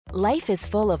Life is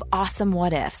full of awesome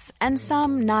what-ifs, and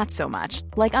some not so much,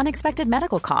 like unexpected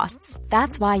medical costs.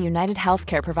 That's why United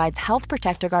Healthcare provides Health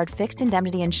Protector Guard fixed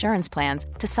indemnity insurance plans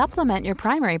to supplement your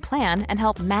primary plan and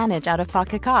help manage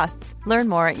out-of-pocket costs. Learn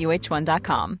more at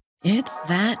uh1.com. It's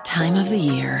that time of the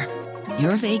year.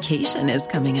 Your vacation is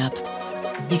coming up.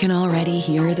 You can already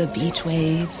hear the beach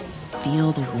waves,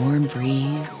 feel the warm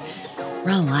breeze,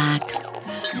 relax,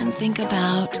 and think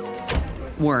about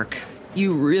work.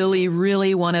 You really,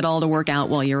 really want it all to work out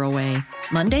while you're away.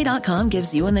 Monday.com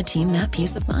gives you and the team that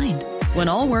peace of mind. When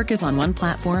all work is on one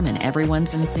platform and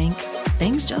everyone's in sync,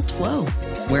 things just flow.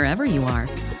 Wherever you are,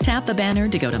 tap the banner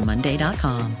to go to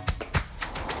Monday.com.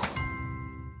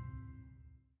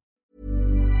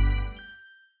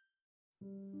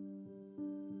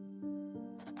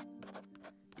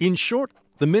 In short,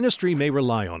 the ministry may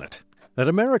rely on it, that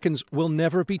Americans will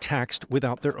never be taxed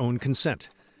without their own consent.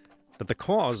 But the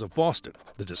cause of Boston,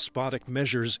 the despotic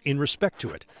measures in respect to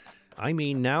it, I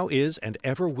mean now is and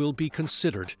ever will be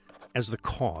considered as the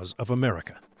cause of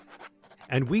America.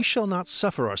 And we shall not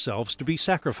suffer ourselves to be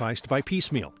sacrificed by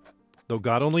piecemeal, though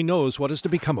God only knows what is to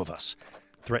become of us,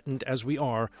 threatened as we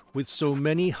are with so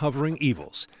many hovering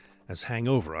evils as hang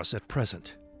over us at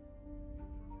present.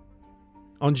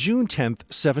 On June 10,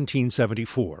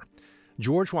 1774,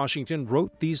 George Washington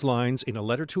wrote these lines in a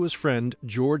letter to his friend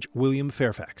George William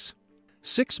Fairfax.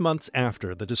 6 months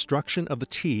after the destruction of the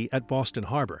tea at Boston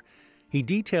Harbor, he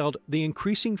detailed the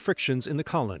increasing frictions in the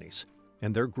colonies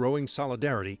and their growing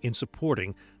solidarity in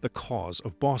supporting the cause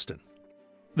of Boston.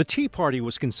 The Tea Party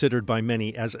was considered by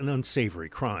many as an unsavory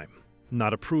crime,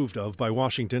 not approved of by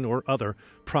Washington or other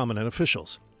prominent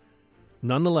officials.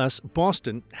 Nonetheless,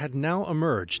 Boston had now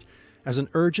emerged as an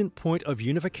urgent point of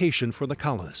unification for the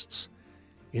colonists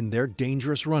in their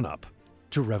dangerous run-up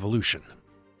to revolution.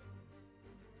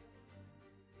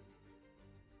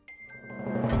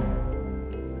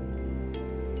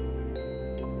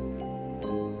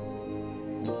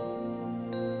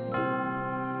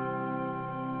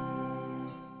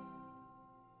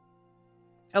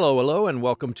 Hello, and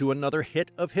welcome to another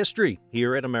hit of history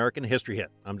here at American History Hit.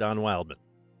 I'm Don Wildman.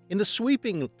 In the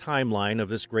sweeping timeline of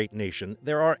this great nation,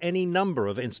 there are any number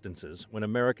of instances when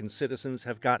American citizens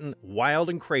have gotten wild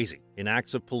and crazy in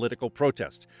acts of political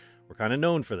protest. We're kind of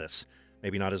known for this.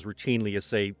 Maybe not as routinely as,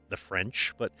 say, the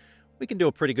French, but we can do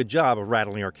a pretty good job of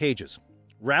rattling our cages.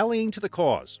 Rallying to the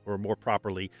cause, or more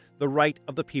properly, the right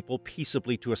of the people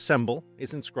peaceably to assemble,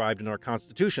 is inscribed in our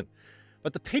Constitution.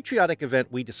 But the patriotic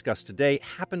event we discuss today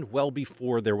happened well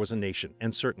before there was a nation,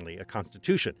 and certainly a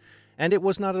constitution, and it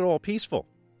was not at all peaceful.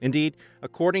 Indeed,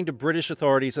 according to British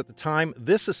authorities at the time,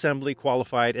 this assembly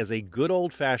qualified as a good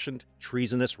old-fashioned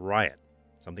treasonous riot,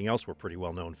 something else we're pretty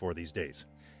well known for these days.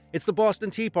 It's the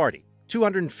Boston Tea Party,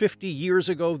 250 years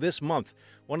ago this month,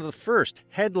 one of the first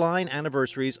headline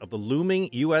anniversaries of the looming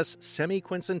U.S.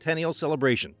 semi-quincentennial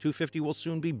celebration. 250 will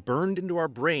soon be burned into our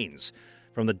brains.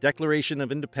 From the Declaration of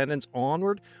Independence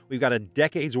onward, we've got a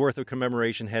decade's worth of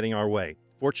commemoration heading our way.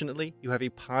 Fortunately, you have a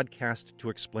podcast to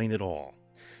explain it all.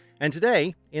 And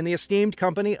today, in the esteemed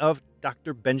company of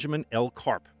Dr. Benjamin L.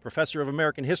 Karp, professor of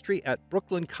American history at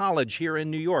Brooklyn College here in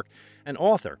New York, and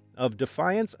author of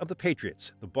Defiance of the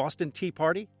Patriots, the Boston Tea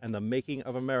Party, and the Making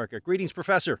of America. Greetings,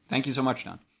 Professor. Thank you so much,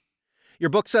 Don. Your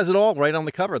book says it all right on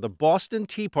the cover. The Boston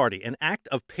Tea Party, an act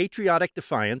of patriotic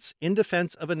defiance in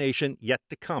defense of a nation yet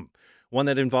to come. One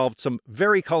that involved some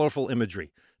very colorful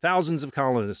imagery. Thousands of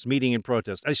colonists meeting in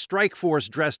protest. A strike force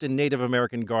dressed in Native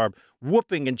American garb,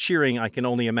 whooping and cheering, I can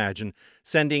only imagine,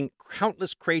 sending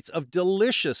countless crates of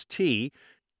delicious tea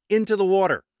into the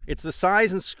water. It's the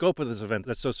size and scope of this event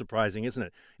that's so surprising, isn't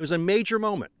it? It was a major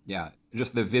moment. Yeah,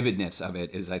 just the vividness of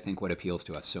it is, I think, what appeals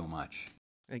to us so much.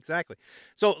 Exactly.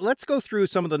 So let's go through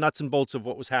some of the nuts and bolts of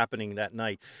what was happening that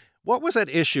night. What was at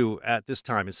issue at this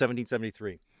time in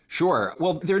 1773? Sure.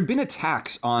 Well, there had been a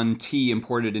tax on tea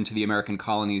imported into the American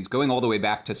colonies going all the way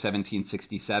back to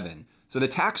 1767. So the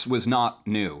tax was not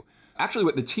new. Actually,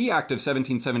 what the Tea Act of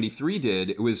 1773 did,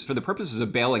 it was for the purposes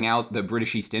of bailing out the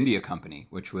British East India Company,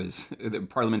 which was, the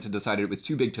Parliament had decided it was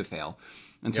too big to fail.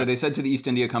 And so they said to the East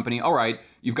India Company, all right,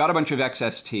 you've got a bunch of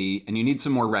excess tea and you need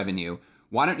some more revenue.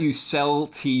 Why don't you sell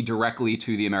tea directly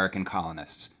to the American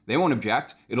colonists? They won't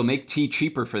object. It'll make tea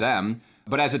cheaper for them.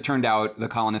 But as it turned out, the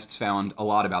colonists found a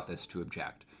lot about this to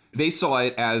object. They saw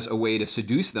it as a way to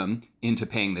seduce them into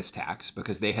paying this tax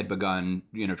because they had begun,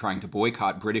 trying to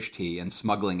boycott British tea and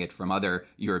smuggling it from other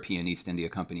European East India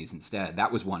companies instead.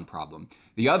 That was one problem.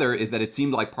 The other is that it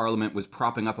seemed like Parliament was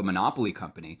propping up a monopoly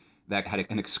company that had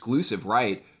an exclusive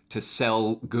right to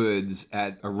sell goods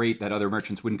at a rate that other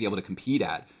merchants wouldn't be able to compete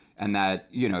at. and that,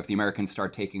 if the Americans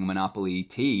start taking monopoly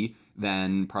tea,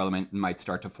 then Parliament might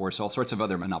start to force all sorts of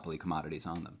other monopoly commodities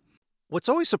on them. What's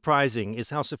always surprising is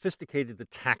how sophisticated the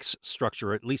tax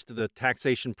structure, at least the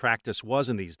taxation practice, was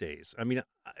in these days. I mean,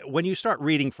 when you start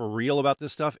reading for real about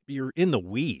this stuff, you're in the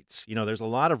weeds. There's a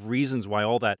lot of reasons why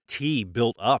all that tea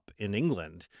built up in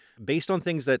England based on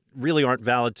things that really aren't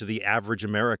valid to the average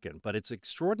American. But it's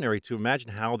extraordinary to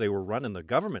imagine how they were running the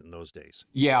government in those days.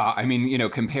 Yeah, I mean,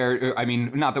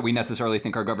 not that we necessarily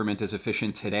think our government is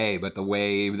efficient today, but the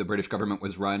way the British government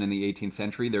was run in the 18th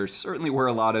century, there certainly were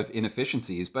a lot of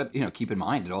inefficiencies. But, keep in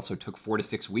mind, it also took 4 to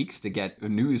 6 weeks to get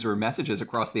news or messages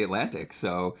across the Atlantic.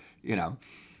 So,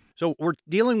 So we're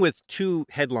dealing with two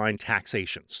headline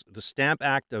taxations. The Stamp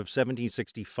Act of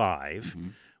 1765,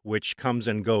 which comes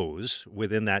and goes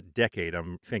within that decade, I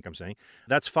think I'm saying.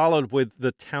 That's followed with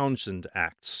the Townshend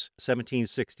Acts,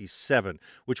 1767,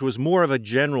 which was more of a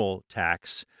general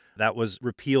tax that was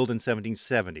repealed in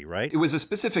 1770, right? It was a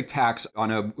specific tax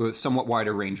on a somewhat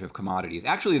wider range of commodities.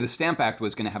 Actually, the Stamp Act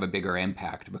was going to have a bigger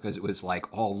impact because it was like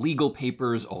all legal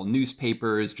papers, all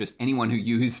newspapers, just anyone who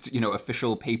used,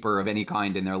 official paper of any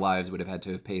kind in their lives would have had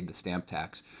to have paid the stamp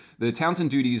tax. The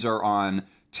Townshend duties are on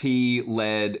tea,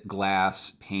 lead,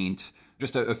 glass, paint,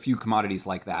 just a few commodities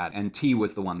like that. And tea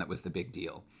was the one that was the big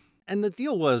deal. And the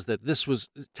deal was that this was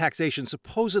taxation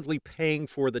supposedly paying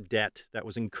for the debt that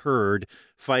was incurred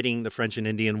fighting the French and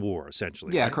Indian War,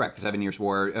 essentially. Yeah, right? correct. The 7 Years'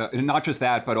 War. Not just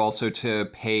that, but also to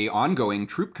pay ongoing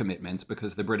troop commitments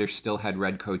because the British still had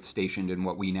redcoats stationed in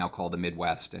what we now call the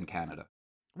Midwest and Canada.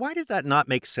 Why did that not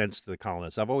make sense to the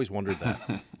colonists? I've always wondered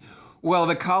that. Well,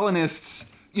 the colonists,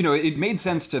 it made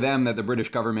sense to them that the British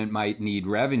government might need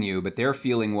revenue, but their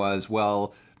feeling was,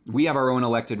 well, we have our own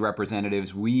elected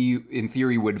representatives. We, in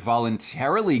theory, would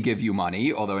voluntarily give you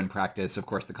money, although in practice, of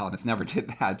course, the colonists never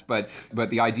did that. But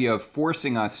the idea of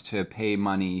forcing us to pay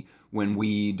money when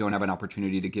we don't have an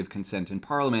opportunity to give consent in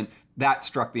Parliament, that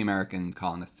struck the American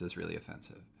colonists as really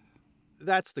offensive.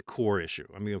 That's the core issue.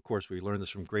 I mean, of course, we learned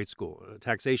this from grade school.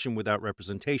 Taxation without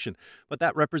representation. But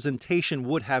that representation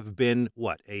would have been,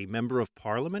 what, a member of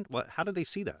Parliament? How did they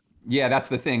see that? Yeah, that's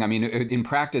the thing. I mean, in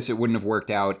practice, it wouldn't have worked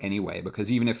out anyway,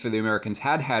 because even if the Americans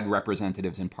had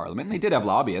representatives in Parliament, and they did have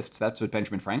lobbyists, that's what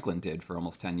Benjamin Franklin did for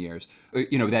almost 10 years,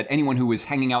 that anyone who was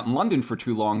hanging out in London for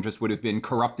too long just would have been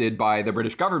corrupted by the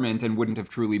British government and wouldn't have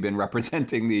truly been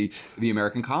representing the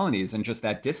American colonies. And just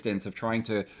that distance of trying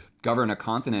to govern a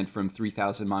continent from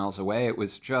 3,000 miles away, it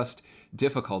was just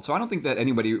difficult. So I don't think that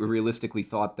anybody realistically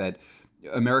thought that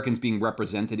Americans being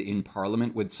represented in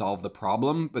Parliament would solve the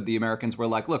problem. But the Americans were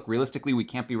like, look, realistically, we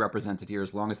can't be represented here.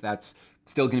 As long as that's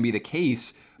still going to be the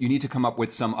case, you need to come up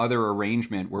with some other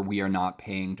arrangement where we are not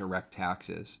paying direct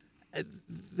taxes.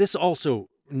 This also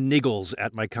niggles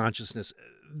at my consciousness.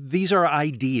 These are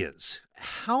ideas.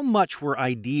 How much were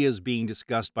ideas being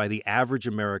discussed by the average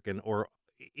American, or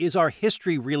is our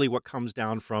history really what comes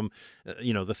down from,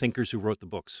 the thinkers who wrote the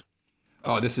books?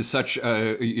 Oh, this is such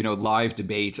a, live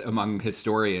debate among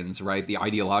historians, right? The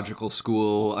ideological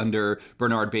school under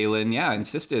Bernard Bailyn,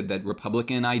 insisted that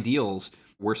Republican ideals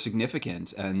were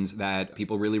significant and that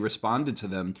people really responded to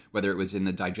them, whether it was in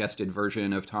the digested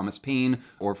version of Thomas Paine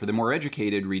or for the more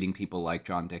educated reading people like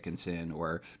John Dickinson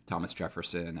or Thomas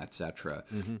Jefferson, etc.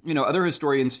 Mm-hmm. Other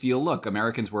historians feel, look,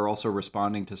 Americans were also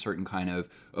responding to certain kind of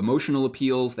emotional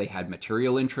appeals. They had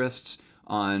material interests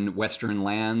on Western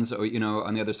lands,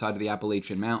 on the other side of the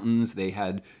Appalachian Mountains. They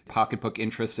had pocketbook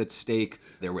interests at stake.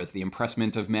 There was the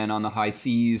impressment of men on the high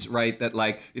seas, right? That,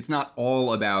 it's not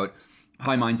all about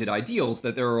high-minded ideals,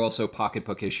 that there are also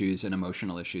pocketbook issues and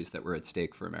emotional issues that were at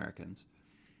stake for Americans.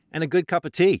 And a good cup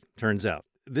of tea, turns out.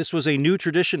 This was a new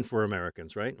tradition for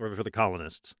Americans, right? Or for the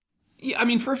colonists. Yeah, I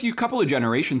mean, for a couple of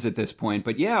generations at this point.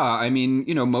 But yeah, I mean,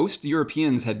 most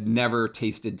Europeans had never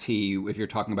tasted tea if you're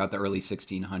talking about the early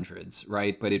 1600s,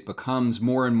 right? But it becomes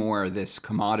more and more this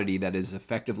commodity that is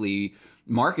effectively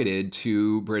marketed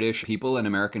to British people and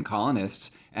American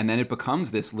colonists. And then it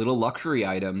becomes this little luxury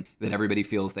item that everybody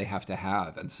feels they have to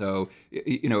have. And so,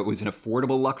 it was an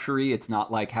affordable luxury. It's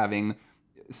not like having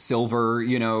silver,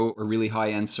 or really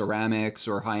high-end ceramics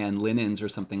or high-end linens or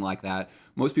something like that.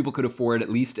 Most people could afford at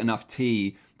least enough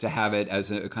tea to have it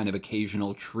as a kind of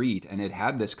occasional treat. And it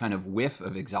had this kind of whiff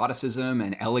of exoticism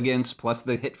and elegance, plus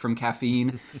the hit from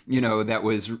caffeine, that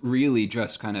was really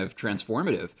just kind of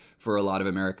transformative for a lot of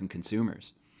American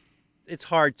consumers. It's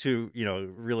hard to,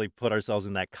 really put ourselves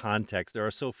in that context. There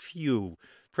are so few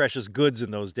precious goods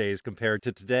in those days compared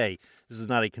to today. This is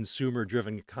not a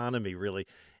consumer-driven economy, really.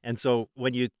 And so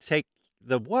when you take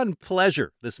the one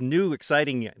pleasure, this new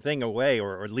exciting thing away,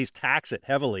 or at least tax it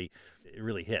heavily, it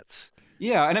really hits.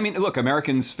 Yeah, and I mean, look,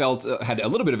 Americans had a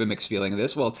little bit of a mixed feeling of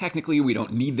this. Well, technically, we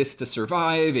don't need this to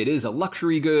survive. It is a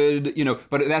luxury good,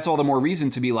 but that's all the more reason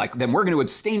to be like, then we're going to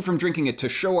abstain from drinking it to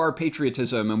show our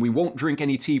patriotism, and we won't drink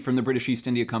any tea from the British East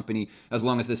India Company as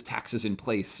long as this tax is in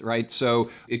place, right? So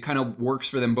it kind of works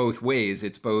for them both ways.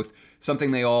 It's both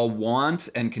something they all want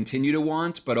and continue to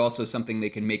want, but also something they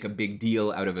can make a big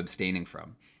deal out of abstaining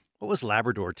from. What was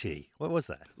Labrador tea? What was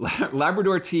that?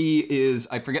 Labrador tea is,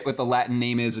 I forget what the Latin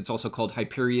name is. It's also called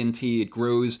Hyperion tea. It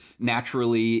grows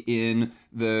naturally in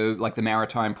the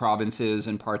maritime provinces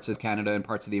and parts of Canada and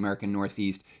parts of the American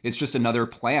Northeast. It's just another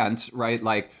plant, right?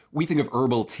 Like we think of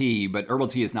herbal tea, but herbal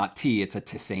tea is not tea. It's a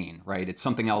tisane, right? It's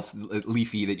something else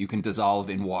leafy that you can dissolve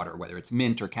in water, whether it's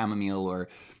mint or chamomile or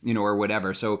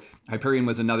whatever. So Hyperion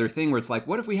was another thing where it's like,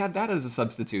 what if we had that as a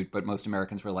substitute? But most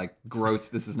Americans were like, gross,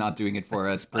 this is not doing it for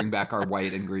us. Bring back our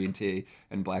white and green tea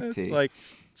and black tea. It's like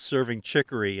serving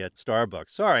chicory at Starbucks.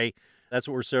 Sorry, that's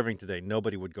what we're serving today.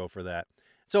 Nobody would go for that.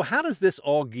 So how does this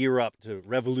all gear up to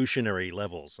revolutionary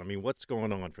levels? I mean, what's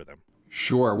going on for them?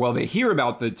 Sure. Well, they hear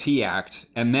about the Tea Act,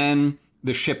 and then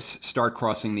the ships start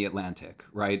crossing the Atlantic,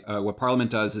 right? What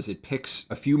Parliament does is it picks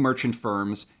a few merchant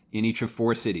firms in each of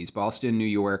 4 cities, Boston, New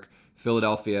York,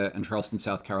 Philadelphia, and Charleston,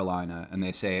 South Carolina. And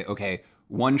they say, okay,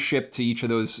 1 ship to each of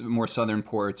those more southern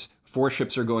ports, 4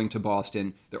 ships are going to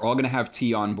Boston. They're all going to have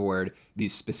tea on board.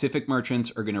 These specific merchants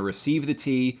are going to receive the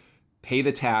tea, pay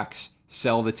the tax,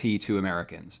 sell the tea to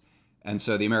Americans. And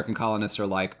so the American colonists are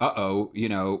like, uh-oh,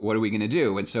 what are we going to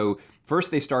do? And so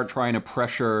first they start trying to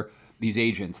pressure these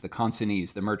agents, the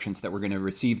consignees, the merchants that were going to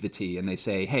receive the tea. And they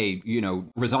say, hey,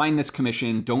 resign this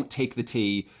commission, don't take the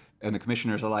tea. And the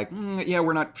commissioners are like, yeah,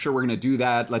 we're not sure we're going to do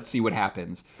that. Let's see what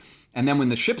happens. And then when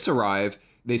the ships arrive,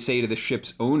 they say to the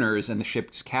ship's owners and the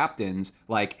ship's captains,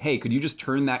 like, hey, could you just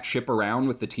turn that ship around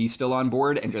with the tea still on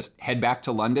board and just head back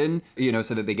to London,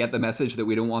 so that they get the message that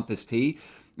we don't want this tea?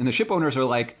 And the ship owners are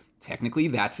like, technically,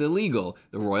 that's illegal.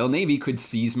 The Royal Navy could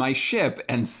seize my ship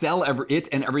and sell it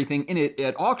and everything in it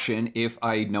at auction if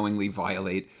I knowingly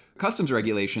violate customs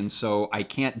regulations, so I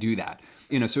can't do that.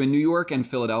 So in New York and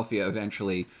Philadelphia,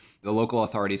 eventually, the local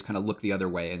authorities kind of look the other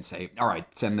way and say, all right,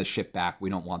 send the ship back.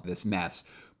 We don't want this mess.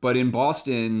 But in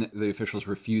Boston, the officials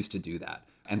refuse to do that.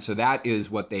 And so that is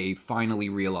what they finally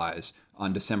realize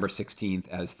on December 16th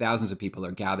as thousands of people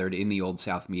are gathered in the Old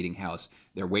South Meeting House.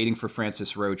 They're waiting for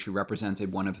Francis Roche, who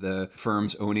represented one of the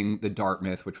firms owning the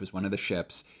Dartmouth, which was one of the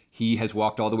ships. He has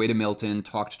walked all the way to Milton,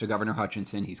 talked to Governor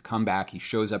Hutchinson. He's come back. He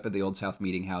shows up at the Old South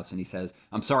Meeting House and he says,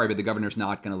 I'm sorry, but the governor's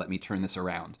not going to let me turn this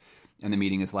around. And the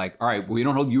meeting is like, all right, we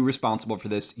don't hold you responsible for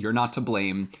this. You're not to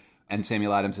blame. And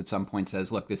Samuel Adams at some point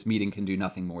says, look, this meeting can do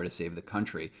nothing more to save the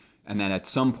country. And then at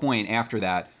some point after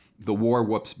that, the war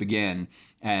whoops begin,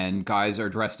 and guys are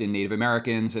dressed in Native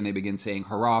Americans, and they begin saying,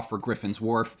 hurrah for Griffin's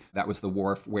Wharf. That was the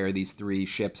wharf where these 3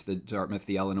 ships, the Dartmouth,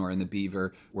 the Eleanor, and the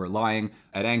Beaver, were lying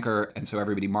at anchor. And so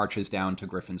everybody marches down to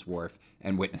Griffin's Wharf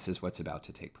and witnesses what's about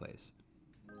to take place.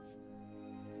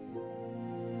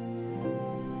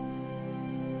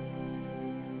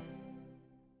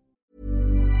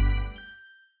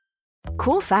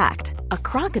 Cool fact, a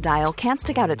crocodile can't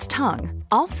stick out its tongue.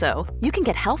 Also, you can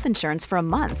get health insurance for a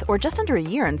month or just under a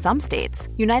year in some states.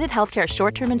 United Healthcare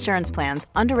short-term insurance plans,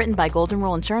 underwritten by Golden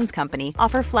Rule Insurance Company,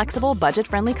 offer flexible,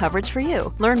 budget-friendly coverage for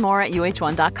you. Learn more at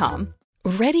UH1.com.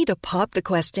 Ready to pop the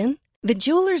question? The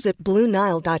jewelers at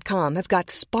BlueNile.com have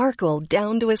got sparkle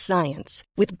down to a science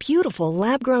with beautiful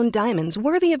lab-grown diamonds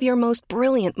worthy of your most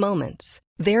brilliant moments.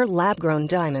 Their lab-grown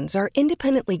diamonds are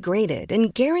independently graded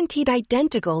and guaranteed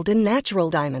identical to natural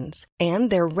diamonds,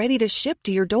 and they're ready to ship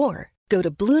to your door. Go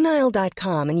to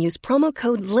BlueNile.com and use promo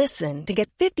code LISTEN to get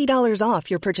 $50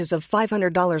 off your purchase of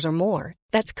 $500 or more.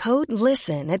 That's code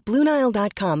LISTEN at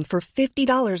BlueNile.com for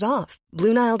 $50 off.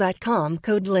 BlueNile.com,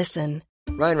 code LISTEN.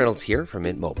 Ryan Reynolds here from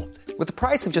Mint Mobile. With the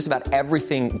price of just about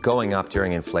everything going up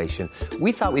during inflation,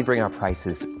 we thought we'd bring our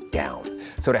prices down.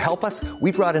 So to help us,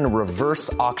 we brought in a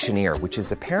reverse auctioneer, which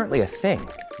is apparently a thing.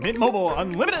 Mint Mobile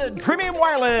Unlimited Premium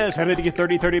Wireless. How to get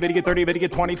 30, 30, bit to get 30, bit to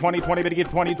get 20, 20, 20, bit to get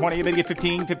 20, 20, bit to get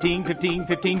 15, 15, 15,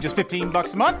 15, just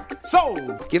 $15 a month?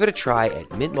 Sold! Give it a try at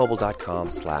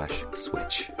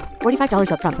mintmobile.com/switch.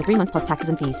 $45 up front for 3 months plus taxes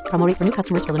and fees. Promo rate for new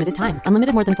customers for limited time.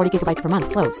 Unlimited more than 40 gigabytes per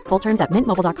month. Slows full terms at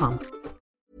mintmobile.com.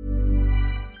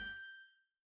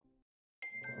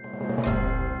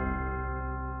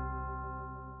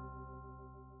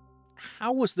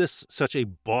 How was this such a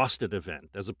Boston event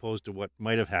as opposed to what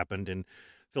might have happened in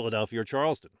Philadelphia or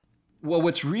Charleston? Well,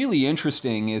 what's really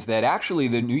interesting is that actually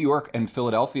the New York and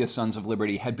Philadelphia Sons of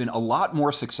Liberty had been a lot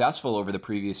more successful over the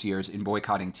previous years in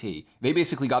boycotting tea. They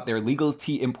basically got their legal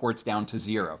tea imports down to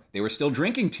zero. They were still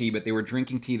drinking tea, but they were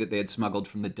drinking tea that they had smuggled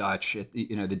from the Dutch,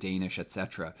 the Danish,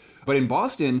 etc. But in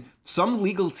Boston, some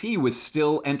legal tea was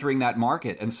still entering that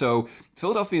market. And so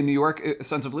Philadelphia and New York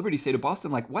Sons of Liberty say to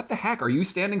Boston, like, what the heck? Are you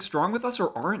standing strong with us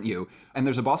or aren't you? And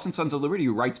there's a Boston Sons of Liberty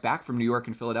who writes back from New York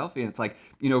and Philadelphia. And it's like,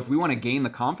 if we want to gain the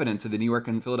confidence of the New York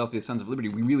and Philadelphia Sons of Liberty,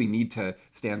 we really need to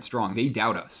stand strong. They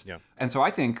doubt us. Yeah. And so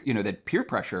I think, that peer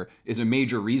pressure is a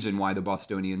major reason why the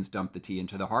Bostonians dumped the tea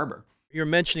into the harbor. You're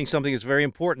mentioning something that's very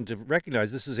important to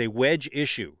recognize. This is a wedge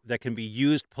issue that can be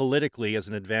used politically as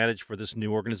an advantage for this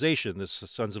new organization, this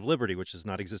Sons of Liberty, which has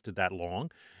not existed that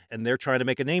long. And they're trying to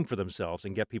make a name for themselves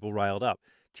and get people riled up.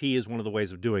 Tea is one of the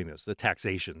ways of doing this, the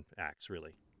taxation acts,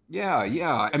 really.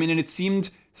 Yeah. I mean, and it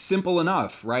seemed simple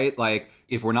enough, right? Like,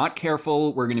 if we're not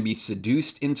careful, we're going to be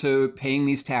seduced into paying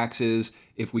these taxes.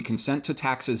 If we consent to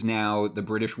taxes now, the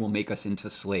British will make us into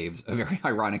slaves. A very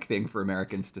ironic thing for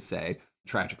Americans to say,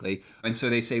 tragically. And so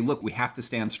they say, look, we have to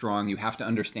stand strong. You have to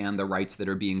understand the rights that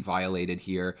are being violated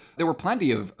here. There were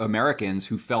plenty of Americans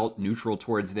who felt neutral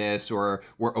towards this or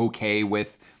were okay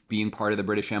with being part of the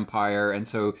British Empire. And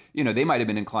so, they might have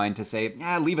been inclined to say,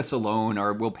 leave us alone,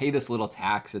 or we'll pay this little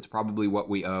tax. It's probably what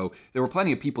we owe. There were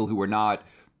plenty of people who were not,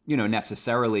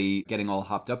 necessarily getting all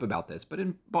hopped up about this. But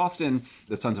in Boston,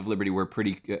 the Sons of Liberty were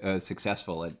pretty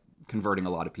successful at converting a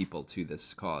lot of people to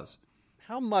this cause.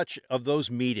 How much of those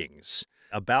meetings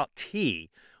about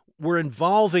tea were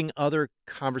involving other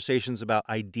conversations about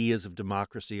ideas of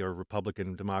democracy or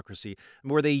Republican democracy?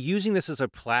 Were they using this as a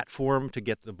platform to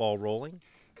get the ball rolling?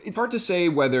 It's hard to say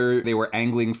whether they were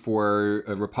angling for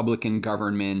a Republican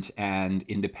government and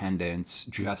independence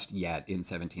just yet in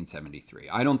 1773.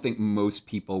 I don't think most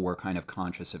people were kind of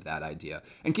conscious of that idea.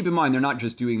 And keep in mind, they're not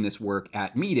just doing this work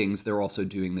at meetings, they're also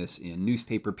doing this in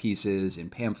newspaper pieces, in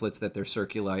pamphlets that they're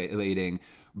circulating,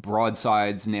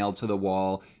 broadsides nailed to the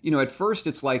wall. At first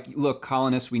it's like, look,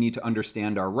 colonists, we need to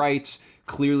understand our rights.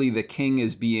 Clearly the king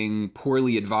is being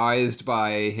poorly advised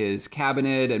by his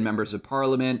cabinet and members of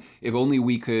parliament. If only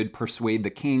we could persuade the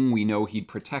king, we know he'd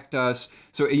protect us.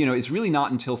 So, it's really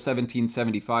not until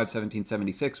 1775,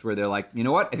 1776 where they're like, you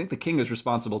know what? I think the king is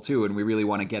responsible too, and we really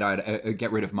want to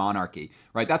get rid of monarchy,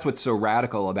 right? That's what's so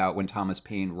radical about when Thomas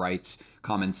Paine writes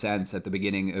Common Sense at the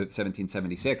beginning of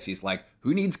 1776. He's like,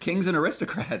 who needs kings and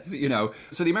aristocrats?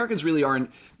 So the Americans really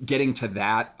aren't getting to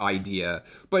that idea.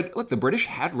 But look, the British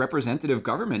had representative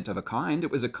government of a kind.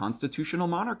 It was a constitutional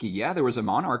monarchy. Yeah, there was a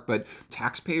monarch, but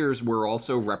taxpayers were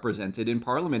also represented in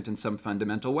parliament in some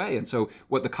fundamental way. And so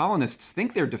what the colonists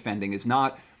think they're defending is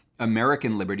not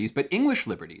American liberties, but English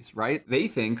liberties, right? They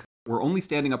think we're only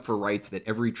standing up for rights that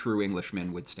every true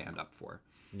Englishman would stand up for.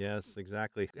 Yes,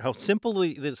 exactly. How simple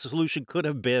the solution could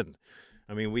have been.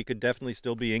 I mean, we could definitely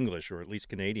still be English, or at least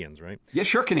Canadians, right? Yeah,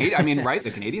 sure. Right.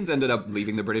 The Canadians ended up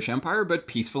leaving the British Empire, but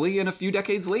peacefully and a few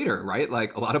decades later, right?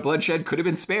 Like, a lot of bloodshed could have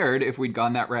been spared if we'd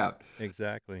gone that route.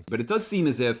 Exactly. But it does seem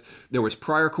as if there was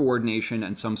prior coordination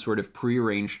and some sort of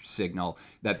prearranged signal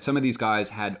that some of these guys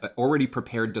had already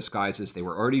prepared disguises. They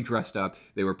were already dressed up.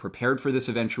 They were prepared for this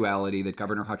eventuality that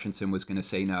Governor Hutchinson was going to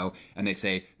say no. And they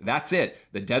say, that's it.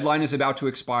 The deadline is about to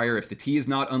expire. If the tea is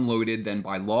not unloaded, then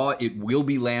by law, it will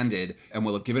be landed. And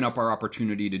we'll have given up our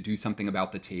opportunity to do something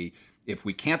about the tea. If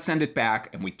we can't send it back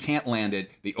and we can't land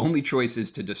it, the only choice is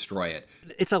to destroy it.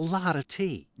 It's a lot of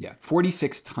tea. Yeah,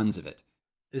 46 tons of it.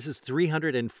 This is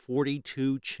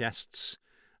 342 chests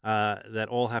that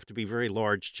all have to be very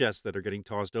large chests that are getting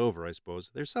tossed over, I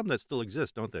suppose. There's some that still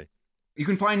exist, don't they? You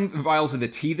can find vials of the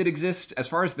tea that exist. As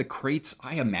far as the crates,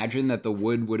 I imagine that the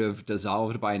wood would have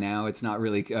dissolved by now. It's not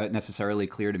really necessarily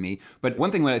clear to me. But one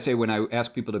thing when I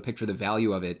ask people to picture the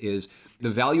value of it is the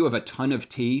value of a ton of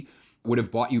tea would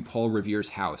have bought you Paul Revere's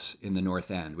house in the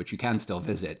North End, which you can still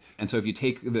visit. And so if you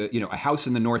take a house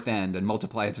in the North End and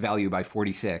multiply its value by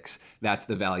 46, that's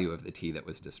the value of the tea that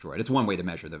was destroyed. It's one way to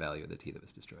measure the value of the tea that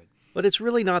was destroyed. But it's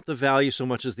really not the value so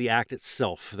much as the act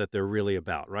itself that they're really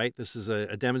about, right? This is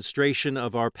a demonstration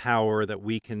of our power that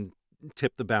we can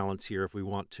tip the balance here if we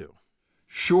want to.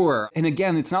 Sure. And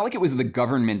again, it's not like it was the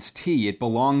government's tea. It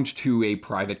belonged to a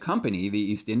private company, the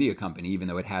East India Company, even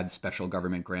though it had special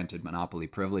government-granted monopoly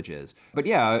privileges. But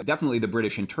yeah, definitely the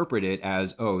British interpret it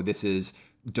as, oh, this is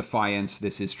defiance,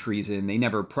 this is treason. They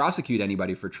never prosecute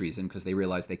anybody for treason because they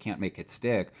realize they can't make it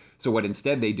stick. So what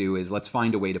instead they do is, let's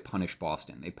find a way to punish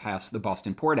Boston. They pass the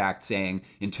Boston Port Act saying,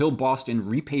 until Boston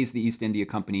repays the East India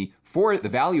Company for the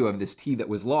value of this tea that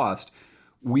was lost,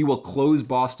 we will close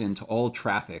Boston to all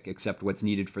traffic except what's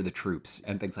needed for the troops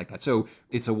and things like that. So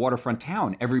it's a waterfront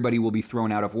town. Everybody will be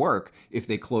thrown out of work if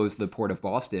they close the port of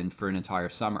Boston for an entire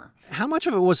summer. How much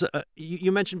of it was,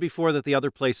 you mentioned before that the other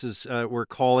places were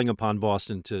calling upon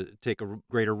Boston to take a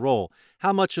greater role.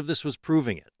 How much of this was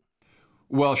proving it?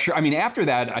 Well, sure. I mean, after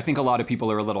that, I think a lot of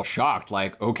people are a little shocked.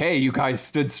 Like, okay, you guys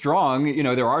stood strong. You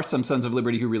know, there are some Sons of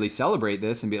Liberty who really celebrate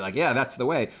this and be like, yeah, that's the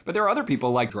way. But there are other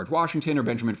people like George Washington or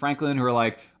Benjamin Franklin who are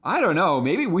like, I don't know,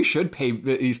 maybe we should pay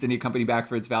the East India Company back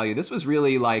for its value. This was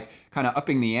really like kind of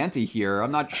upping the ante here.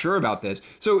 I'm not sure about this.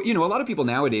 So, you know, a lot of people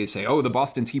nowadays say, oh, the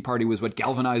Boston Tea Party was what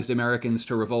galvanized Americans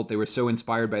to revolt. They were so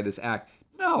inspired by this act.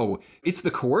 No, it's the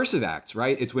coercive acts,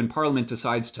 right? It's when Parliament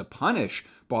decides to punish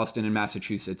Boston and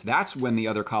Massachusetts. That's when the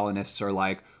other colonists are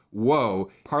like,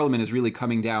 whoa, Parliament is really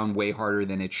coming down way harder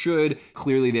than it should.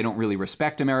 Clearly, they don't really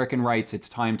respect American rights. It's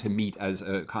time to meet as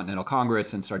a Continental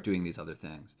Congress and start doing these other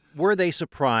things. Were they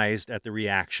surprised at the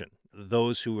reaction?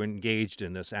 Those who engaged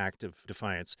in this act of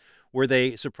defiance, were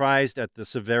they surprised at the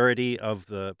severity of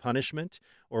the punishment,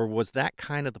 or was that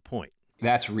kind of the point?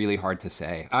 That's really hard to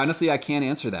say. Honestly, I can't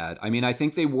answer that. I mean, I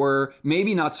think they were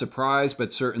maybe not surprised,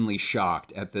 but certainly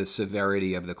shocked at the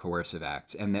severity of the coercive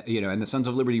acts. And, and the Sons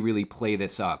of Liberty really play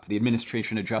this up. The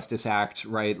Administration of Justice Act,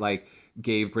 right, like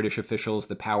gave British officials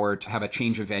the power to have a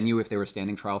change of venue if they were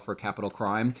standing trial for a capital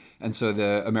crime. And so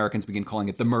the Americans begin calling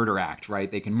it the Murder Act,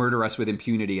 right? They can murder us with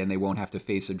impunity and they won't have to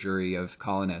face a jury of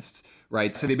colonists,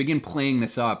 right? So they begin playing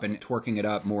this up and twerking it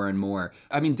up more and more.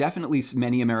 I mean, definitely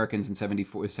many Americans in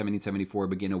 1774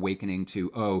 begin awakening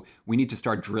to, oh, we need to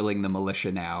start drilling the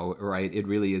militia now, right? It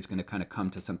really is going to kind of come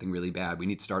to something really bad. We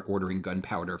need to start ordering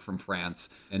gunpowder from France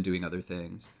and doing other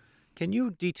things. Can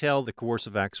you detail the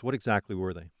coercive acts? What exactly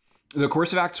were they? The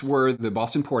coercive acts were the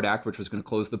Boston Port Act, which was going to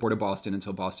close the port of Boston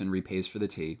until Boston repays for the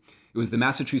tea. It was the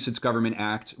Massachusetts Government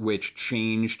Act, which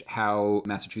changed how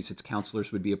Massachusetts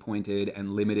councilors would be appointed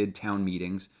and limited town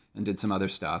meetings and did some other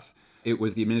stuff. It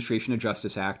was the Administration of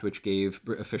Justice Act, which gave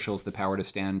officials the power to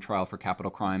stand trial for capital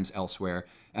crimes elsewhere.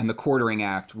 And the Quartering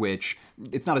Act, which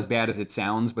it's not as bad as it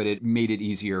sounds, but it made it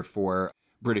easier for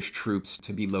British troops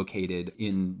to be located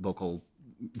in local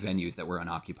venues that were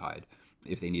unoccupied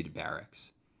if they needed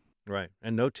barracks. Right.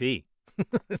 And no tea.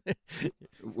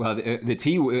 Well, the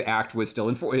Tea Act was still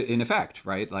in effect,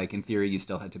 right? Like, in theory, you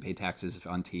still had to pay taxes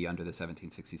on tea under the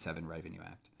 1767 Revenue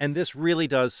Act. And this really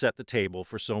does set the table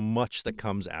for so much that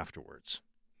comes afterwards.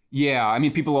 Yeah, I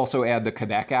mean, people also add the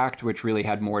Quebec Act, which really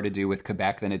had more to do with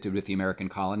Quebec than it did with the American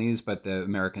colonies. But the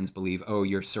Americans believe, oh,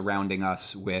 you're surrounding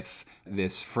us with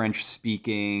this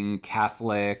French-speaking,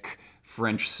 Catholic,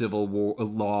 French civil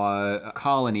law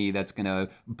colony that's going to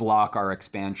block our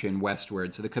expansion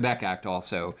westward. So the Quebec Act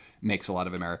also makes a lot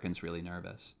of Americans really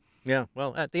nervous. Yeah,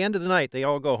 well, at the end of the night, they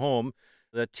all go home.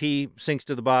 The tea sinks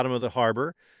to the bottom of the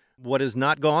harbor. What is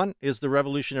not gone is the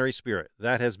revolutionary spirit.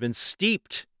 That has been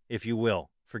steeped, if you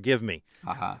will, forgive me,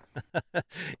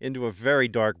 into a very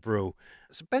dark brew.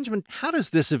 So, Benjamin, how does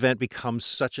this event become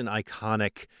such an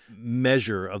iconic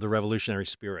measure of the revolutionary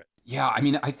spirit? Yeah, I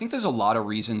mean, I think there's a lot of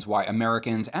reasons why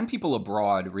Americans and people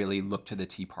abroad really look to the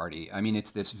Tea Party. I mean,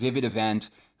 it's this vivid event.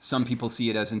 Some people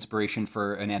see it as inspiration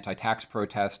for an anti-tax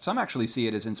protest. Some actually see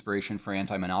it as inspiration for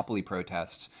anti-monopoly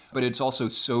protests. But it's also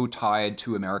so tied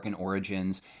to American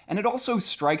origins. And it also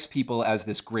strikes people as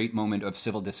this great moment of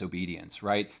civil disobedience,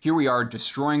 right? Here we are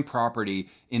destroying property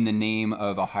in the name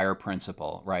of a higher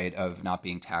principle, right? Of not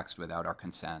being taxed without our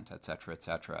consent, et cetera, et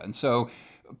cetera. And so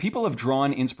people have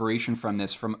drawn inspiration from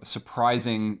this from a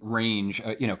surprising range,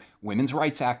 women's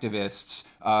rights activists,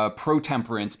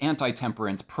 pro-temperance,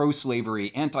 anti-temperance,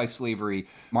 pro-slavery, anti-slavery,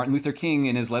 Martin Luther King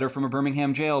in his letter from a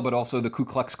Birmingham jail, but also the Ku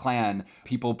Klux Klan,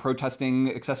 people protesting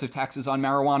excessive taxes on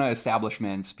marijuana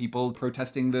establishments, people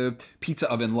protesting the pizza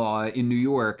oven law in New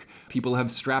York, people have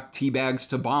strapped tea bags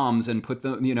to bombs and put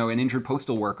them, and injured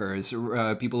postal workers,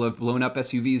 people have blown up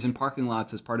SUVs in parking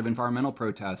lots as part of environmental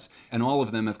protests, and all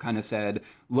of them have kind of said,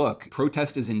 look,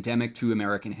 protest is endemic to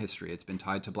American history. It's been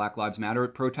tied to Black Lives Matter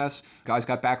protests. Guys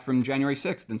got back from January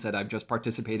 6th and said, I've just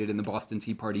participated in the Boston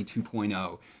Tea Party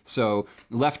 2.0. So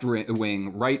left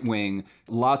wing, right wing,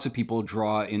 lots of people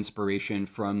draw inspiration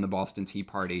from the Boston Tea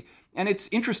Party. And it's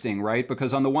interesting, right?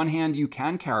 Because on the one hand, you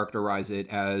can characterize it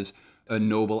as a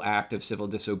noble act of civil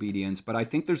disobedience, but I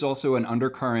think there's also an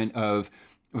undercurrent of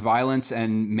violence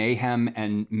and mayhem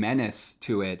and menace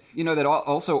to it, that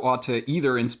also ought to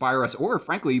either inspire us or,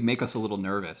 frankly, make us a little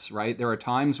nervous, right? There are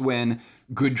times when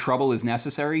good trouble is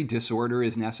necessary, disorder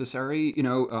is necessary,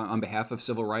 on behalf of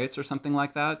civil rights or something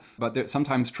like that. But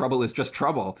sometimes trouble is just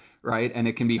trouble, right? And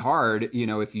it can be hard,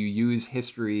 if you use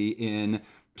history in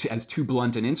as too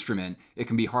blunt an instrument, it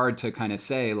can be hard to kind of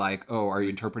say like, oh, are you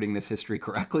interpreting this history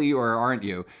correctly or aren't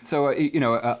you? So,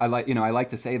 I like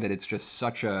to say that it's just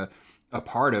such a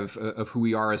part of who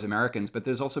we are as Americans, but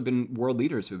there's also been world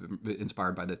leaders who've been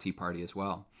inspired by the Tea Party as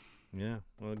well. Yeah,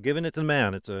 well, giving it to the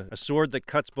man. It's a sword that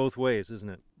cuts both ways, isn't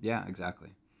it? Yeah, exactly.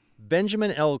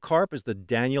 Benjamin L. Karp is the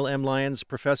Daniel M. Lyons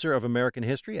Professor of American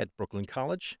History at Brooklyn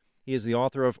College. He is the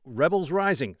author of Rebels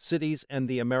Rising, Cities and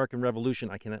the American Revolution.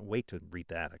 I cannot wait to read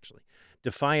that, actually.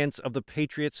 Defiance of the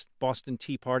Patriots, Boston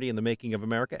Tea Party and the Making of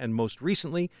America, and most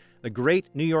recently, The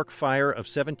Great New York Fire of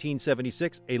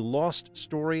 1776, a lost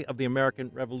story of the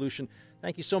American Revolution.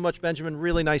 Thank you so much, Benjamin.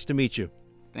 Really nice to meet you.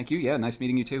 Thank you. Yeah, nice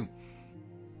meeting you too.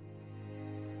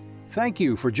 Thank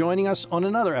you for joining us on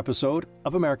another episode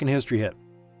of American History Hit.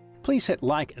 Please hit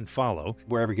like and follow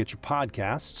wherever you get your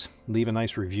podcasts. Leave a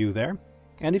nice review there.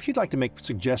 And if you'd like to make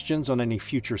suggestions on any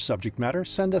future subject matter,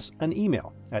 send us an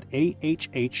email at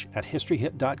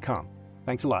ahh@historyhit.com.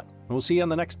 Thanks a lot. And we'll see you on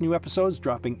the next new episodes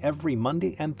dropping every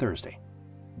Monday and Thursday.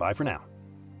 Bye for now.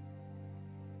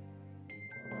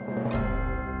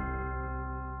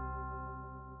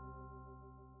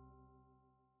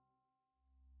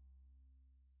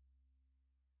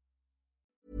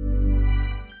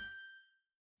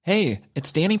 Hey,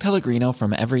 it's Danny Pellegrino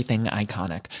from Everything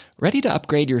Iconic. Ready to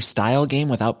upgrade your style game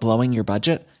without blowing your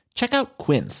budget? Check out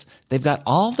Quince. They've got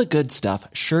all the good stuff,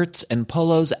 shirts and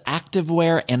polos,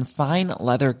 activewear, and fine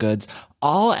leather goods,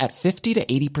 all at 50 to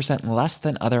 80% less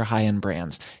than other high-end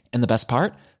brands. And the best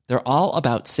part? They're all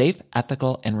about safe,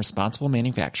 ethical, and responsible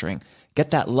manufacturing.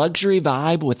 Get that luxury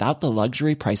vibe without the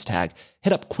luxury price tag.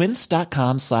 Hit up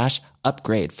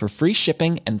quince.com/upgrade for free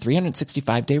shipping and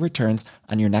 365-day returns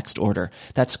on your next order.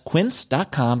 That's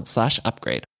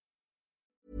quince.com/upgrade.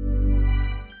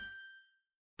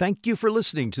 Thank you for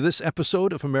listening to this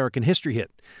episode of American History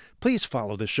Hit. Please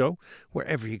follow the show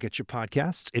wherever you get your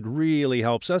podcasts. It really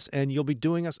helps us, and you'll be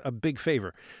doing us a big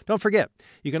favor. Don't forget,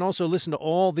 you can also listen to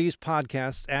all these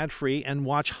podcasts ad-free and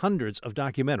watch hundreds of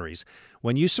documentaries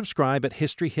when you subscribe at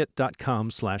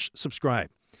historyhit.com/subscribe.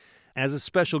 As a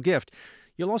special gift,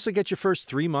 you'll also get your first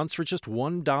 3 months for just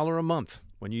 $1 a month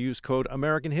when you use code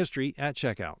American History at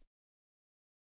checkout.